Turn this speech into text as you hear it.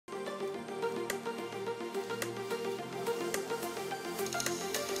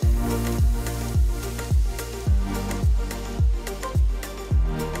Hey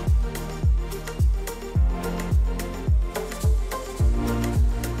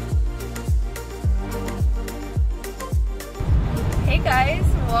guys,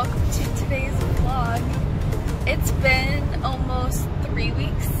 welcome to today's vlog. It's been almost 3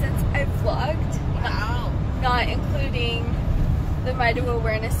 weeks since I vlogged. Wow. Not including the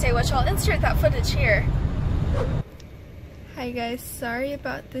TheMitoWarrior Day, which I'll insert that footage here. Hi guys, sorry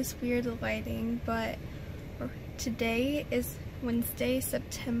about this weird lighting, but today is Wednesday,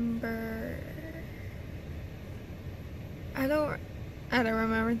 September... I don't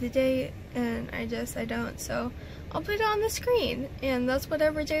remember the date, and I don't, so I'll put it on the screen, and that's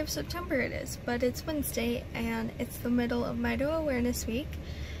whatever day of September it is. But it's Wednesday, and it's the middle of TheMitoWarrior Week,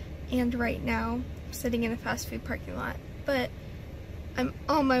 and right now I'm sitting in a fast food parking lot, but I'm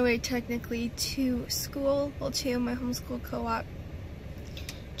on my way technically to school, well, to my homeschool co-op,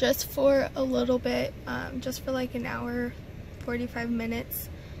 just for a little bit, just for like an hour, 45 minutes.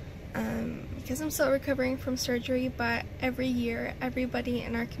 Because I'm still recovering from surgery, but every year everybody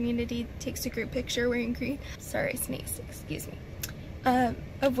in our community takes a group picture wearing green. Sorry, sneeze, excuse me.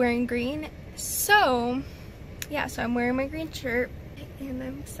 Of wearing green. So yeah, so I'm wearing my green shirt and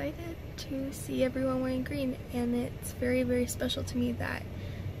I'm excited to see everyone wearing green, and it's very, very special to me that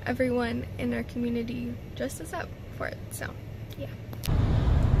everyone in our community dresses up for it. So yeah.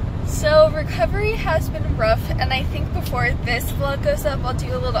 So recovery has been rough, and I think before this vlog goes up I'll do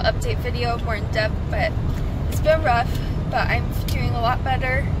a little update video more in depth, but it's been rough, but I'm doing a lot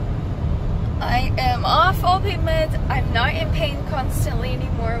better. I am off all pain meds. I'm not in pain constantly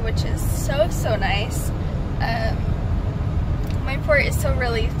anymore, which is so nice. My port is still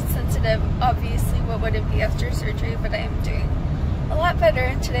really sensitive, obviously what would it be after surgery, but I am doing a lot better,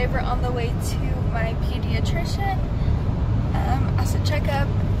 and today we're on the way to my pediatrician as a checkup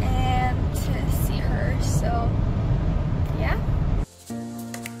and to see her, so yeah.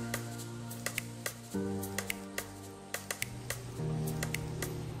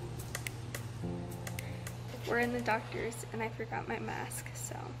 We're in the doctor's and I forgot my mask,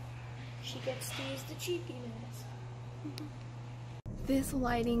 so she gets to use the cheapy mask. This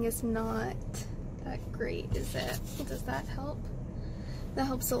lighting is not that great, is it? Does that help? That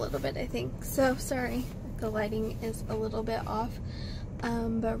helps a little bit, I think. So sorry, the lighting is a little bit off.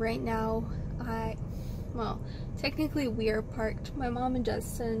 But right now, well, technically we are parked. My mom and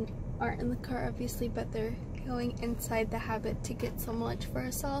Justin aren't in the car, obviously, but they're going inside the Habit to get some lunch for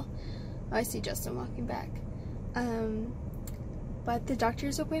us all. Oh, I see Justin walking back. But the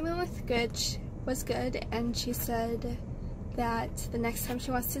doctor's appointment was good, and she said that the next time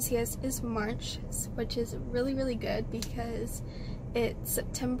she wants to see us is March, which is really, really good because it's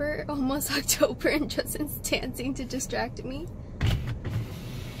September, almost October, and Justin's dancing to distract me.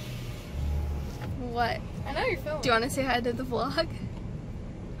 What? I know you're filming. Do you want to say hi to the vlog?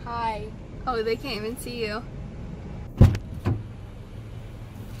 Hi. Oh, they can't even see you.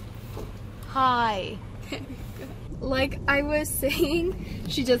 Hi. Like I was saying,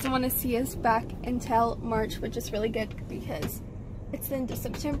 she doesn't want to see us back until March, which is really good because it's the end of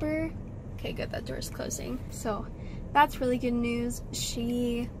September. Okay, good, that door's closing. So that's really good news.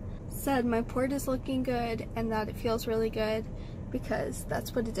 She said my port is looking good and that it feels really good, because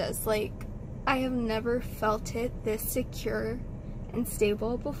that's what it does. Like, I have never felt it this secure and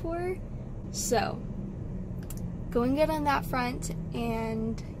stable before, so going good on that front.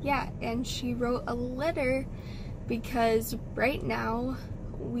 And yeah, and she wrote a letter because right now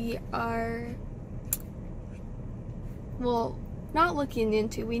we are, well, not looking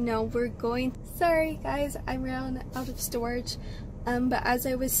into, we know we're going, sorry guys, I ran out of storage, but as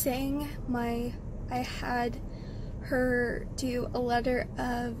I was saying, I had her do a letter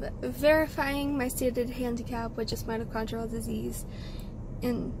of verifying my stated handicap, which is mitochondrial disease,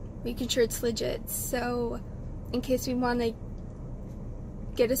 and making sure it's legit. So in case we want to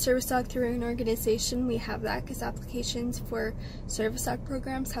get a service dog through an organization, we have that, because applications for service dog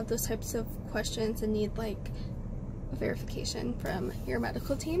programs have those types of questions and need like a verification from your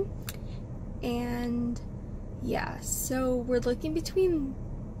medical team. And yeah, so we're looking between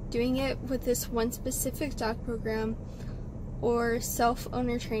doing it with this one specific dog program or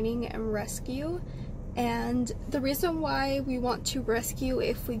self-owner training and rescue. And the reason why we want to rescue,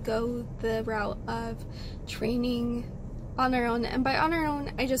 if we go the route of training on our own, and by on our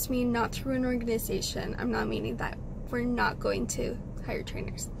own I just mean not through an organization, I'm not meaning that we're not going to hire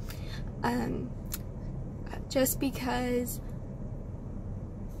trainers, just because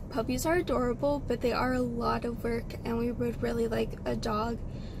puppies are adorable, but they are a lot of work, and we would really like a dog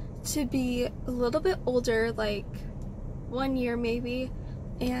to be a little bit older, like 1 year maybe,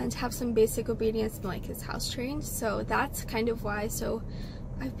 and have some basic obedience and like his house trained. So that's kind of why. So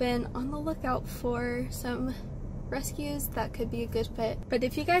I've been on the lookout for some rescues that could be a good fit. But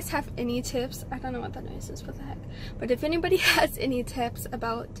if you guys have any tips, I don't know what that noise is, what the heck, but if anybody has any tips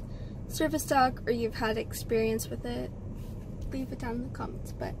about service dog or you've had experience with it, leave it down in the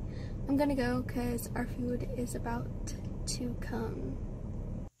comments. But I'm gonna go because our food is about to come.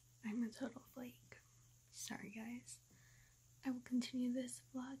 I'm a total flake. Sorry guys. I will continue this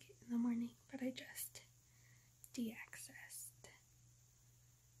vlog in the morning, but I just de-accessed.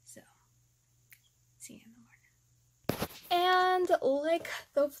 So, see you in the morning. And like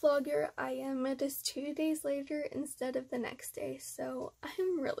the vlogger I am, it is 2 days later instead of the next day, so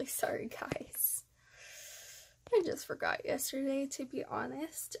I'm really sorry guys. I just forgot yesterday, to be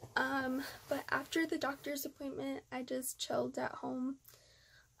honest. But after the doctor's appointment, I just chilled at home.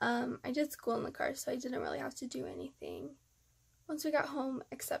 I did school in the car, so I didn't really have to do anything once we got home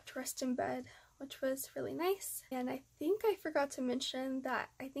except rest in bed, which was really nice. And I think I forgot to mention that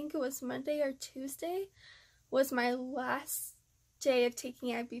I think it was Monday or Tuesday was my last day of taking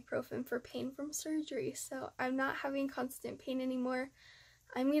ibuprofen for pain from surgery, so I'm not having constant pain anymore.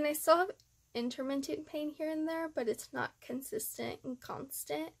 I mean, I still have intermittent pain here and there, but it's not consistent and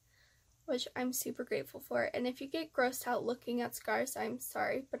constant, which I'm super grateful for. And if you get grossed out looking at scars, I'm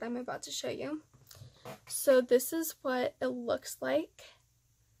sorry, but I'm about to show you. So this is what it looks like,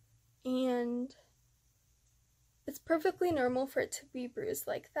 and it's perfectly normal for it to be bruised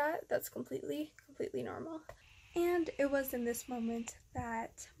like that. That's completely normal. And it was in this moment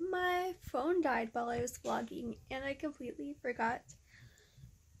that my phone died while I was vlogging, and I completely forgot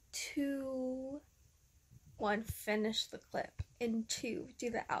to, 1, finish the clip, and 2, do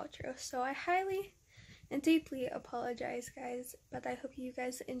the outro. So I highly and deeply apologize guys, but I hope you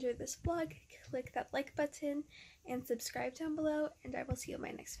guys enjoyed this vlog. Click that like button and subscribe down below, and I will see you in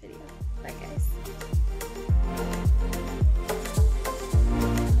my next video. Bye guys.